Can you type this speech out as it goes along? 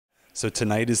So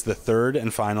tonight is the third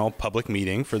and final public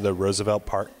meeting for the Roosevelt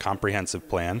Park Comprehensive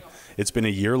Plan. It's been a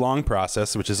year-long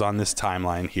process, which is on this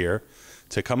timeline here,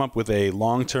 to come up with a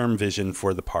long-term vision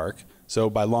for the park. So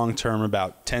by long-term,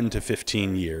 about 10 to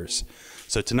 15 years.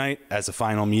 So tonight, as a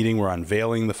final meeting, we're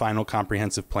unveiling the final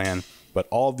comprehensive plan, but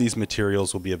all of these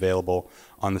materials will be available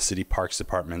on the City Parks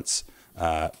Department's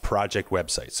project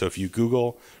website. So if you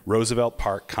Google Roosevelt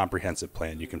Park Comprehensive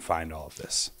Plan, you can find all of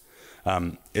this.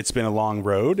 It's been a long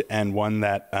road and one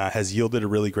that has yielded a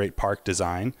really great park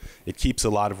design. It keeps a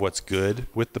lot of what's good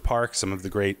with the park, some of the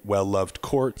great well-loved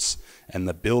courts and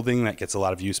the building that gets a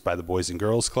lot of use by the Boys and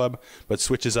Girls Club, but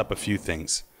switches up a few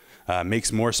things.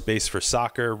 Makes more space for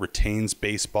soccer, retains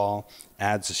baseball,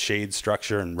 adds a shade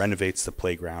structure, and renovates the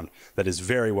playground that is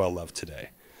very well loved today.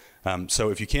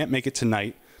 So if you can't make it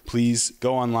tonight, please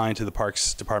go online to the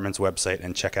Parks Department's website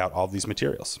and check out all these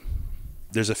materials.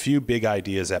 There's a few big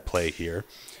ideas at play here,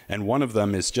 and one of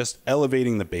them is just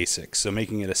elevating the basics, so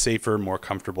making it a safer, more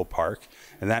comfortable park,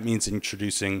 and that means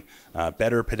introducing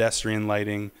better pedestrian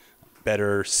lighting,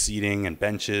 better seating and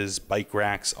benches, bike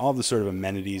racks, all the sort of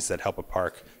amenities that help a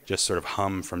park just sort of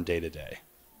hum from day to day.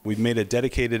 We've made a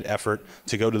dedicated effort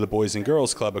to go to the Boys and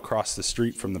Girls Club across the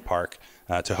street from the park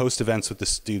to host events with the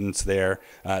students there.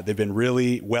 They've been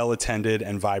really well attended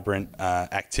and vibrant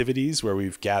activities where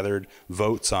we've gathered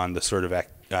votes on the sort of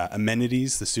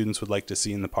amenities the students would like to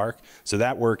see in the park. So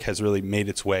that work has really made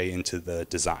its way into the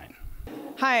design.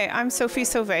 Hi, I'm Sophie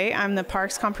Sauvé. I'm the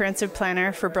Parks Comprehensive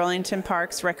Planner for Burlington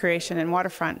Parks, Recreation, and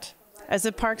Waterfront. As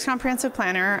a Parks Comprehensive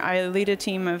Planner, I lead a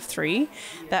team of 3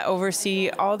 that oversee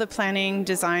all the planning,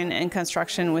 design, and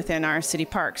construction within our city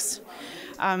parks.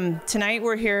 Tonight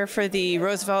we're here for the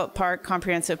Roosevelt Park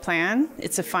Comprehensive Plan.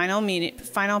 It's a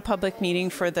final public meeting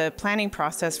for the planning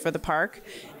process for the park.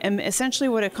 And essentially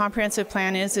what a comprehensive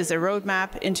plan is a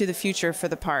roadmap into the future for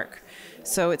the park.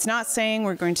 So it's not saying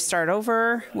we're going to start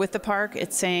over with the park.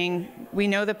 It's saying we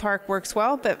know the park works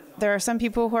well, but there are some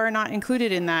people who are not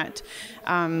included in that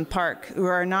park, who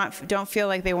are don't feel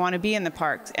like they want to be in the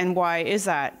park. And why is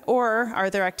that? Or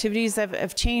are there activities that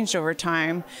have changed over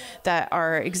time that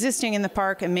are existing in the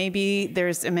park, and maybe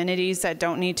there's amenities that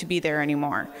don't need to be there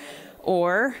anymore?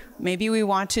 Or maybe we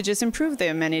want to just improve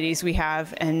the amenities we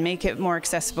have and make it more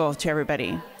accessible to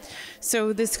everybody.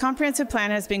 So this comprehensive plan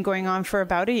has been going on for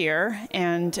about a year,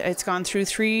 and it's gone through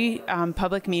 3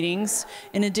 public meetings.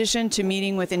 In addition to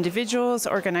meeting with individuals,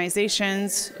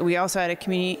 organizations, we also had a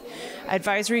community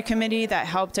advisory committee that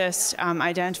helped us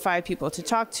identify people to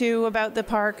talk to about the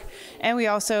park. And we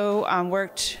also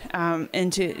worked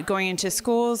going into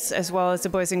schools as well as the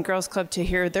Boys and Girls Club to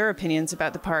hear their opinions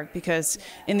about the park, because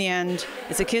in the end,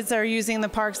 it's the kids that are using the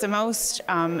parks the most,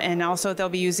 and also they'll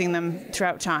be using them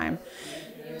throughout time.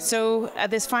 So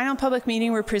at this final public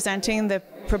meeting, we're presenting the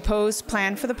proposed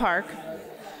plan for the park.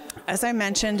 As I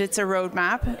mentioned, it's a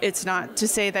roadmap. It's not to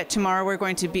say that tomorrow we're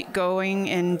going to be going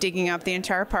and digging up the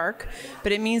entire park,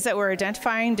 but it means that we're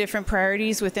identifying different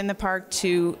priorities within the park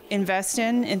to invest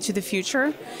into the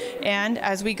future. And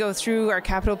as we go through our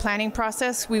capital planning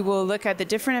process, we will look at the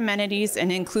different amenities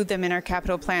and include them in our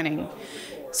capital planning.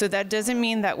 So that doesn't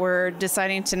mean that we're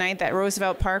deciding tonight that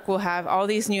Roosevelt Park will have all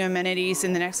these new amenities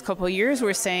in the next couple of years.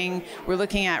 We're saying we're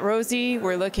looking at Rosie,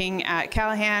 we're looking at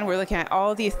Callahan, we're looking at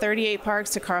all the 38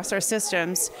 parks across our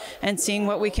systems and seeing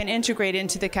what we can integrate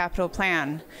into the capital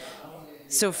plan.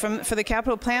 So for the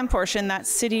capital plan portion, that's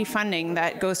city funding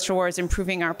that goes towards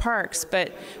improving our parks.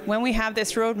 But when we have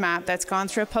this roadmap that's gone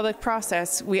through a public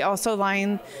process, we also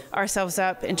line ourselves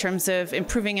up in terms of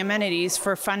improving amenities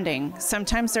for funding.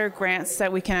 Sometimes there are grants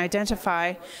that we can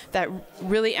identify that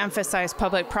really emphasize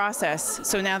public process.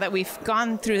 So now that we've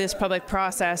gone through this public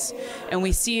process and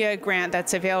we see a grant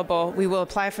that's available, we will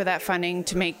apply for that funding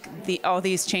to make all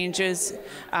these changes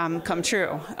come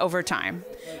true over time.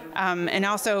 And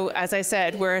also, as I said,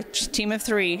 we're a team of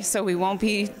 3, so we won't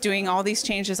be doing all these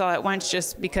changes all at once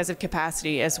just because of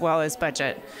capacity as well as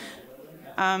budget.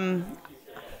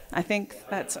 I think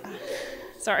that's,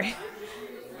 sorry.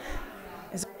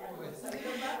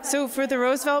 So for the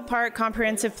Roosevelt Park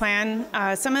Comprehensive Plan,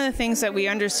 some of the things that we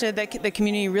understood that the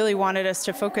community really wanted us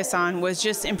to focus on was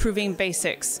just improving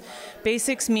basics.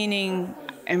 Basics meaning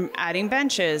adding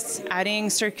benches, adding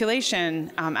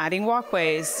circulation, adding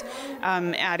walkways,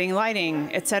 adding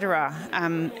lighting, etc.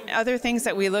 Other things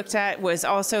that we looked at was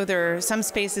also there are some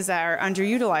spaces that are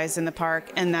underutilized in the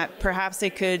park, and that perhaps they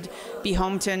could be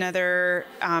home to another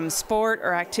sport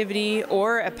or activity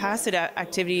or a passive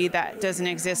activity that doesn't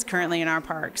exist currently in our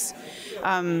parks.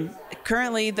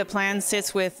 Currently, the plan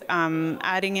sits with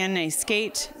adding in a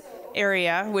skate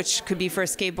area, which could be for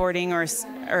skateboarding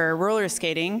or roller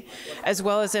skating, as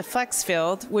well as a flex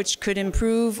field, which could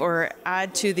improve or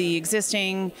add to the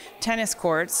existing tennis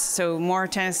courts, so more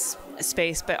tennis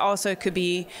space, but also it could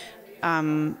be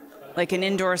like an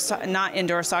not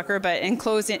indoor soccer, but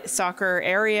enclosed soccer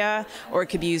area, or it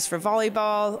could be used for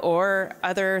volleyball or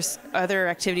other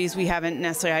activities we haven't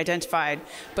necessarily identified.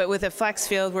 But with a flex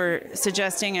field, we're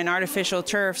suggesting an artificial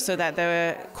turf so that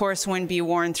the course wouldn't be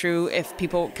worn through if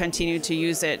people continue to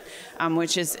use it,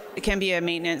 which can be a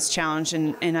maintenance challenge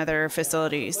in other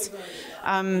facilities.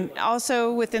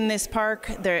 Also within this park,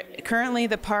 currently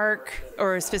the park,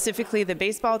 or specifically the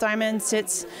baseball diamond,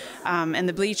 sits and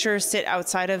the bleachers sit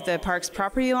outside of the park's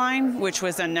property line, which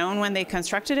was unknown when they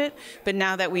constructed it. But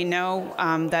now that we know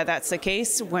that that's the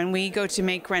case, when we go to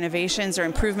make renovations or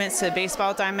improvements to the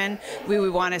baseball diamond, we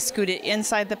would want to scoot it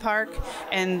inside the park.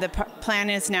 And the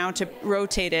plan is now to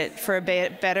rotate it for a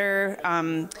better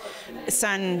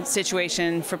sun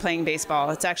situation for playing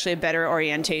baseball. It's actually a better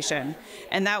orientation.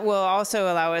 And that will also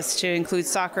allow us to include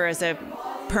soccer as a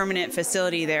permanent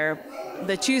facility there.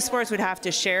 The two sports would have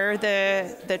to share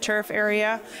the turf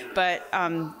area, but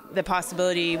the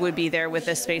possibility would be there with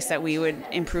the space that we would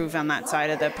improve on that side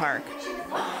of the park.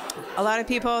 A lot of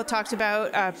people talked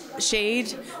about shade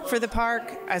for the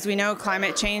park. As we know,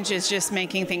 climate change is just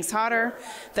making things hotter.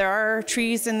 There are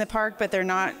trees in the park, but they're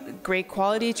not great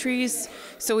quality trees.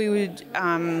 So we would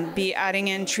be adding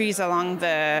in trees along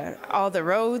all the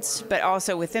roads, but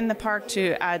also within the park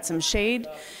to add some shade.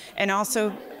 And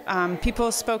also,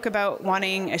 people spoke about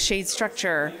wanting a shade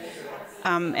structure,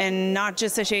 and not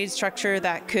just a shade structure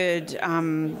that could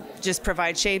just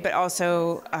provide shade, but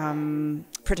also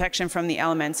protection from the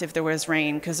elements if there was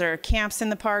rain, because there are camps in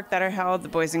the park that are held. The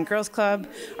Boys and Girls Club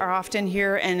are often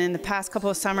here, and in the past couple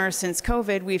of summers since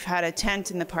COVID, we've had a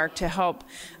tent in the park to help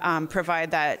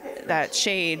provide that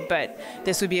shade. But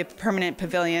this would be a permanent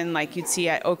pavilion like you'd see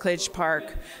at Oakledge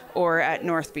Park or at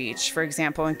North Beach, for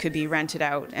example, and could be rented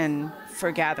out and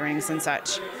for gatherings and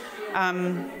such.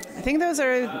 I think those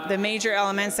are the major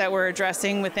elements that we're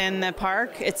addressing within the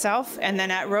park itself. And then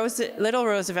at Little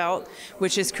Roosevelt,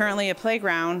 which is currently a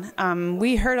playground,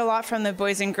 we heard a lot from the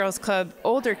Boys and Girls Club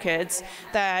older kids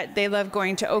that they love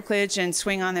going to Oakledge and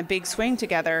swing on the big swing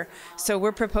together. So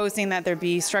we're proposing that there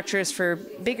be structures for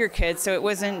bigger kids. So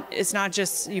it's not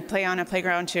just you play on a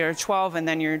playground till you're 12 and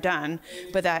then you're done,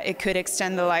 but that it could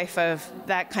extend the life of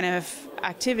that kind of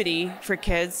activity for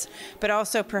kids, but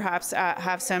also perhaps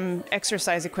have some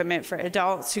exercise equipment for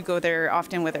adults who go there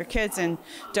often with their kids and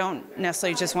don't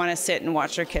necessarily just want to sit and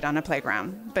watch their kid on a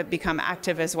playground, but become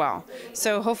active as well.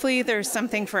 So hopefully there's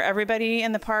something for everybody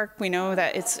in the park. We know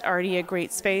that it's already a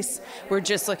great space. We're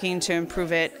just looking to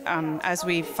improve it as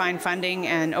we find funding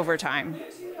and over time.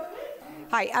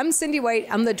 Hi, I'm Cindy White.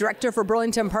 I'm the Director for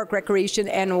Burlington Park Recreation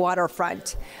and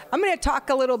Waterfront. I'm going to talk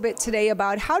a little bit today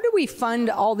about how do we fund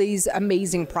all these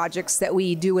amazing projects that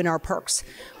we do in our parks.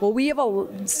 Well, we have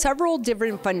several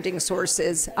different funding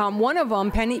sources. One of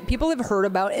them, people have heard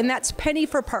about, and that's Penny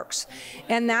for Parks.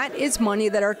 And that is money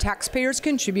that our taxpayers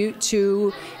contribute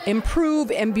to improve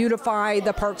and beautify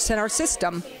the parks in our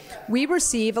system. We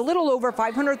receive a little over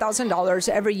 $500,000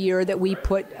 every year that we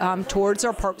put towards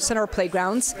our parks and our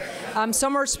playgrounds.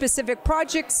 Some are specific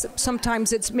projects.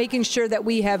 Sometimes it's making sure that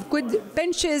we have good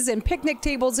benches and picnic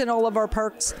tables in all of our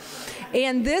parks.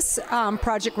 And this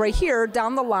project right here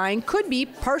down the line could be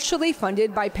partially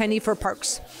funded by Penny for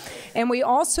Parks. And we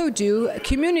also do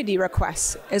community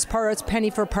requests as part of Penny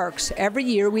for Parks. Every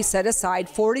year we set aside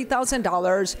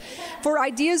 $40,000 for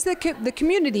ideas that the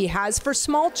community has for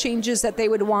small changes that they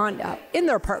would want in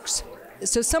their parks.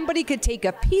 So somebody could take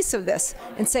a piece of this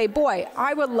and say, boy,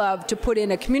 I would love to put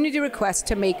in a community request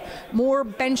to make more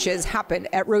benches happen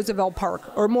at Roosevelt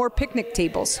Park or more picnic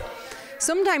tables.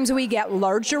 Sometimes we get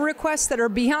larger requests that are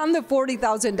beyond the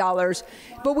 $40,000,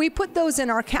 but we put those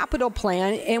in our capital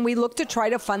plan and we look to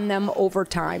try to fund them over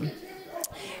time.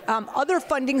 Other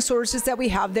funding sources that we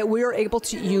have that we are able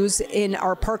to use in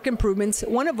our park improvements,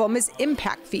 one of them is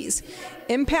impact fees.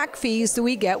 Impact fees that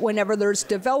we get whenever there's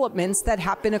developments that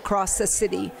happen across the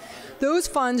city. Those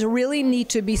funds really need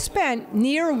to be spent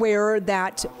near where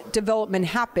that development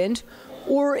happened,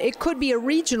 or it could be a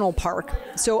regional park.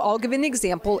 So I'll give an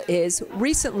example is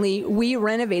recently we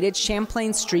renovated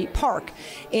Champlain Street Park,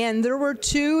 and there were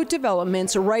 2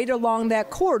 developments right along that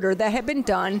corridor that had been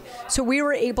done. So we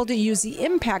were able to use the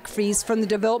impact fees from the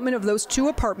development of those 2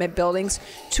 apartment buildings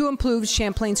to improve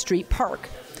Champlain Street Park.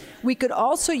 We could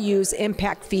also use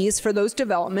impact fees for those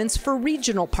developments for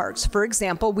regional parks. For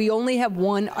example, we only have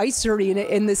one ice arena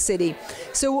in the city.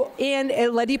 And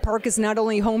Letty Park is not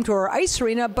only home to our ice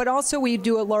arena, but also we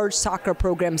do a large soccer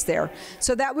programs there.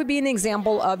 So that would be an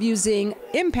example of using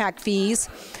impact fees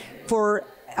for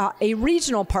a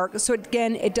regional park. So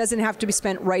again, it doesn't have to be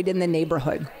spent right in the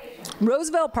neighborhood.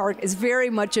 Roosevelt Park is very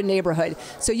much a neighborhood.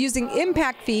 So using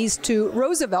impact fees to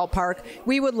Roosevelt Park,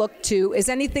 we would look to, is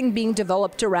anything being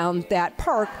developed around that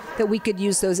park that we could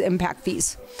use those impact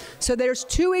fees? So there's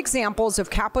two examples of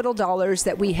capital dollars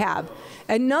that we have.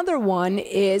 Another one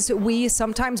is we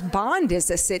sometimes bond as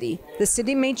a city. The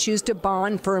city may choose to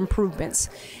bond for improvements.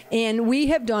 And we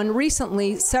have done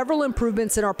recently several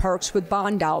improvements in our parks with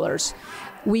bond dollars.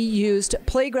 We used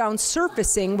playground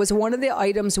surfacing was one of the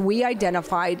items we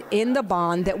identified in the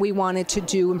bond that we wanted to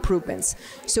do improvements.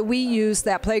 So we used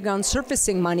that playground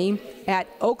surfacing money at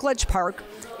Oakledge Park,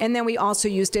 and then we also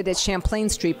used it at Champlain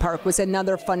Street Park, was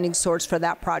another funding source for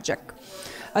that project.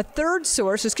 A fourth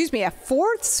source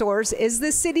is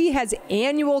the city has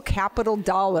annual capital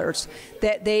dollars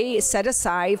that they set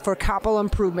aside for capital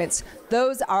improvements.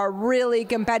 Those are really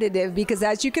competitive because,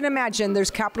 as you can imagine,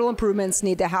 there's capital improvements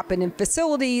need to happen in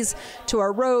facilities, to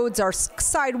our roads, our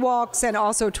sidewalks, and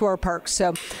also to our parks.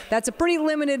 So that's a pretty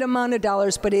limited amount of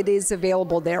dollars, but it is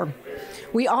available there.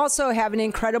 We also have an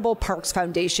incredible Parks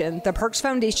Foundation. The Parks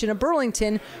Foundation of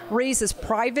Burlington raises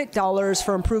private dollars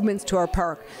for improvements to our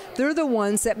park. They're the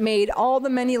ones that made all the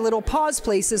many little pause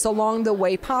places along the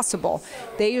way possible.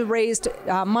 They raised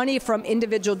money from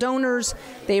individual donors.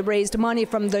 They raised money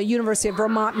from the University of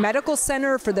Vermont Medical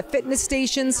Center for the fitness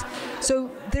stations.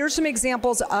 So there's some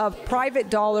examples of private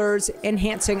dollars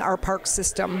enhancing our park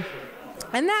system.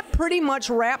 And that pretty much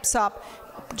wraps up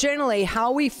generally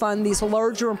how we fund these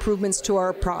larger improvements to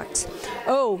our parks.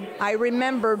 Oh, I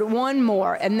remembered one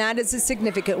more, and that is a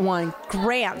significant one.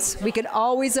 Grants. We can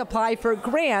always apply for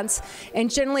grants,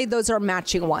 and generally those are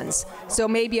matching ones. So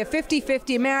maybe a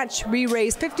 50-50 match, we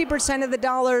raise 50% of the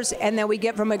dollars, and then we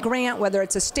get from a grant, whether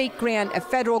it's a state grant, a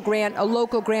federal grant, a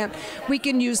local grant, we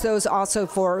can use those also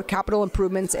for capital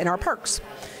improvements in our parks.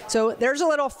 So there's a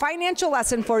little financial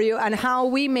lesson for you on how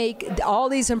we make all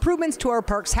these improvements to our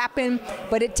parks happen,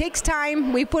 but it takes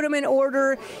time. We put them in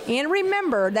order. And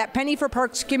remember that Penny for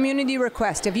Parks community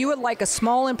request. If you would like a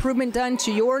small improvement done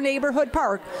to your neighborhood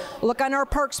park, look on our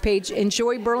parks page,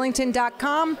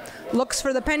 enjoyburlington.com. Looks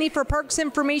for the Penny for Parks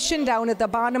information down at the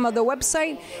bottom of the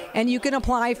website, and you can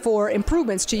apply for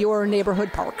improvements to your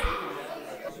neighborhood park.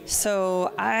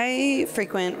 So I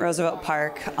frequent Roosevelt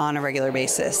Park on a regular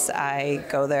basis. I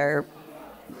go there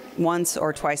once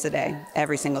or twice a day,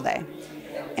 every single day.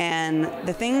 And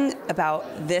the thing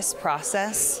about this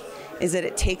process is that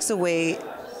it takes away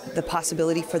the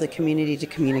possibility for the community to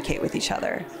communicate with each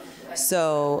other.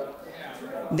 So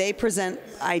they present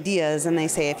ideas and they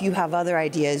say, if you have other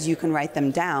ideas, you can write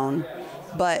them down.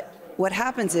 But what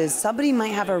happens is somebody might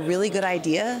have a really good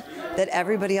idea that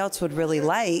everybody else would really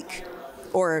like,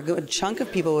 or a good chunk of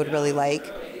people would really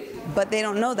like, but they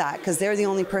don't know that because they're the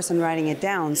only person writing it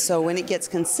down. So when it gets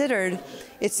considered,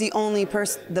 it's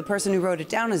the person who wrote it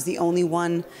down is the only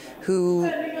one who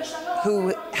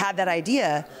had that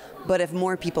idea. But if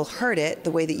more people heard it,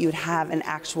 the way that you would have an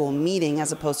actual meeting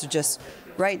as opposed to just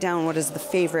write down what is the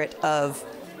favorite of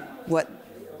what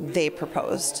they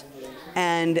proposed.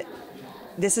 And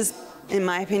this is, in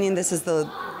my opinion, this is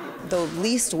the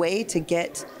least way to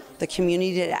get the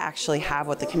community to actually have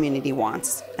what the community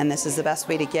wants. And this is the best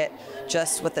way to get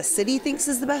just what the city thinks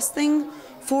is the best thing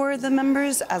for the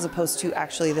members, as opposed to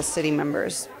actually the city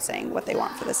members saying what they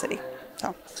want for the city.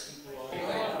 So.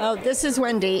 Oh, this is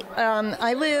Wendy.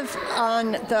 I live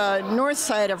on the north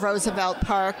side of Roosevelt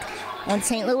Park on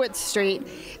St. Louis Street,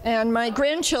 and my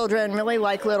grandchildren really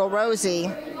like Little Rosie,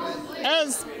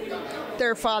 as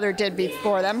their father did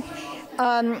before them.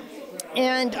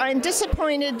 And I'm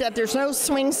disappointed that there's no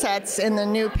swing sets in the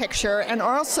new picture, and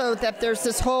also that there's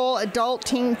this whole adult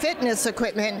teen fitness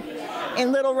equipment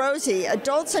in Little Rosie.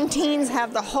 Adults and teens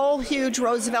have the whole huge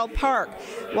Roosevelt Park.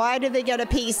 Why do they get a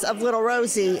piece of Little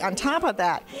Rosie on top of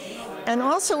that? And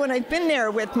also, when I've been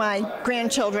there with my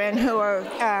grandchildren, who are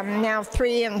now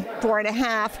 3 and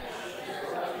 4.5,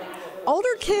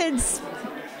 older kids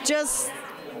just,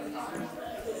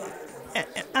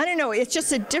 I don't know, it's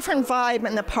just a different vibe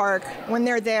in the park when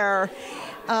they're there.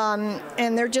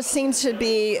 And there just seems to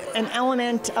be an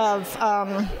element of,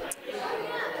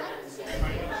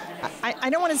 I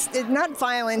don't want to, not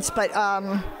violence, but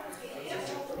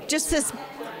just this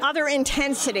other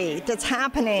intensity that's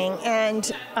happening. And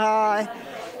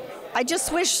I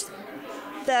just wish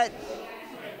that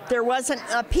there wasn't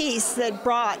a piece that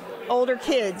brought older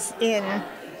kids in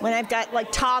when I've got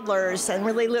like toddlers and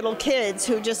really little kids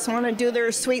who just want to do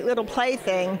their sweet little play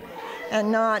thing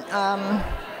and not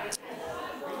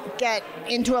get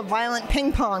into a violent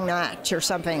ping pong match or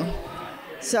something.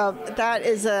 So that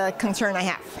is a concern I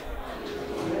have.